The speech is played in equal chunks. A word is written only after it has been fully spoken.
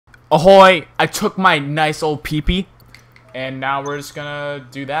Ahoy! I took my nice old pee-pee. And now we're just gonna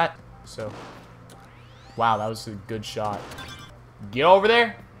do that. So, wow, that was a good shot. Get over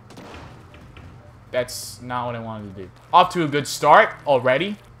there. That's not what I wanted to do. Off to a good start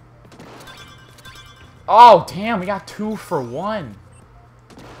already. Oh, damn, we got 2 for 1.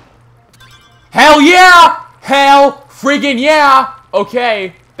 Hell yeah! Hell friggin' yeah!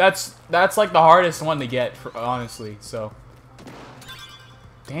 Okay, that's like the hardest one to get, honestly, so.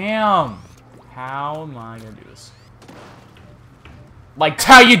 Damn. How am I gonna do this? Like,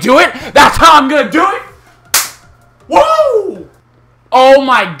 how you do it? That's how I'm gonna do it! Woo! Oh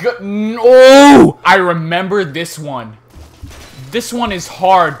my god. Oh! I remember this one. This one is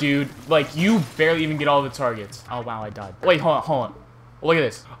hard, dude. Like, you barely even get all the targets. Oh, wow, I died. Wait, hold on, hold on. Look at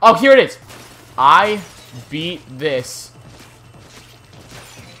this. Oh, here it is. I beat this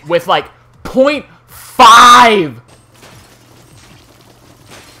with, like, 0.5.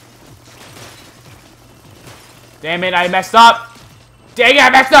 Damn it, I messed up. Dang it, I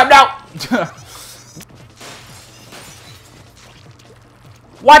messed up. No.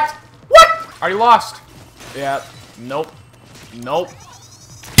 What? What? Already lost. Yeah. Nope. Nope.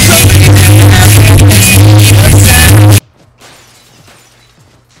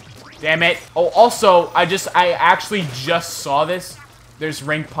 Damn it. Oh, also, I actually just saw this. There's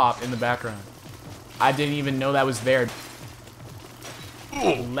rank pop in the background. I didn't even know that was there.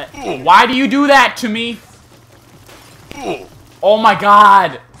 Why do you do that to me? Oh my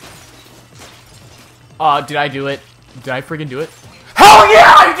god. Did I do it? Did I freaking do it? Hell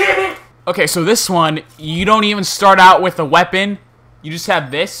yeah, I did it! Okay, so this one, you don't even start out with a weapon. You just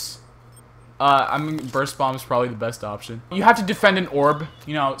have this. Burst bomb is probably the best option. You have to defend an orb.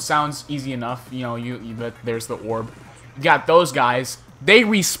 You know, it sounds easy enough. You know, there's the orb. You got those guys. They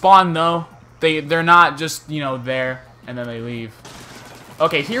respawn though. They're not just, you know, there and then they leave.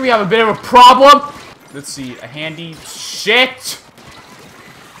 Okay, here we have a bit of a problem. Let's see, a handy shit.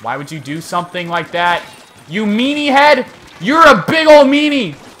 Why would you do something like that? You meanie head! You're a big old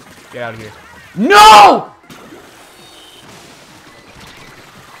meanie! Get out of here. No!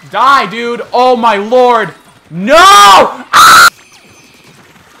 Die, dude. Oh my lord. No! Ah!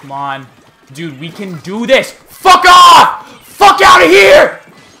 Come on. Dude, we can do this. Fuck off! Fuck out of here!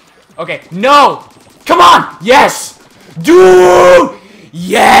 Okay, no! Come on! Yes! Dude!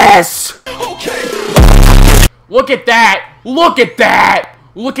 Yes! Okay. Look at that! Look at that!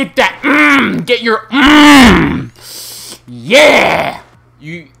 Look at that! Get your yeah!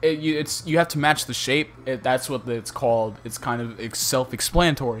 You have to match the shape. That's what it's called. It's kind of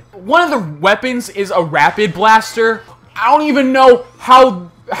self-explanatory. One of the weapons is a rapid blaster. I don't even know how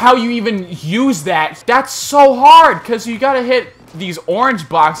you even use that. That's so hard because you gotta hit these orange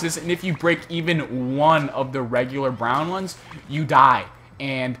boxes, and if you break even one of the regular brown ones, you die.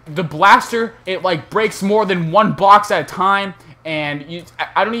 And the blaster, it like breaks more than one box at a time, and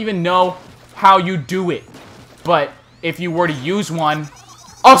I don't even know how you do it. But if you were to use one,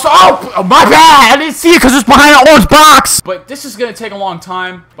 oh my bad, I didn't see it because it's behind that orange box. But this is gonna take a long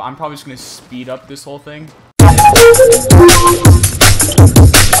time. But I'm probably just gonna speed up this whole thing.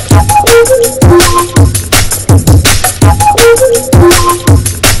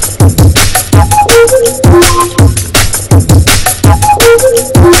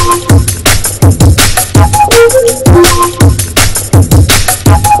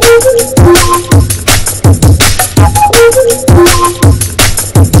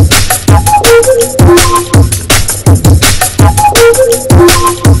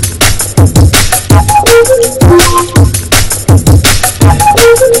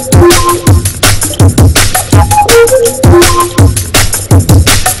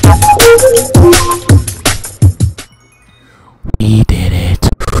 We did it.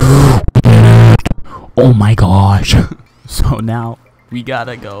 Oh my gosh. So now we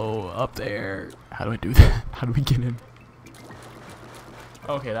gotta go up there. How do I do that? How do we get in?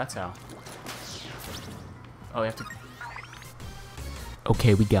 Okay, that's how. Oh, we have to.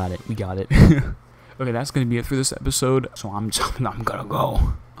 Okay, we got it. We got it. Okay, that's gonna be it for this episode. So I'm gonna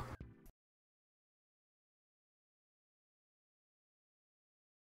go.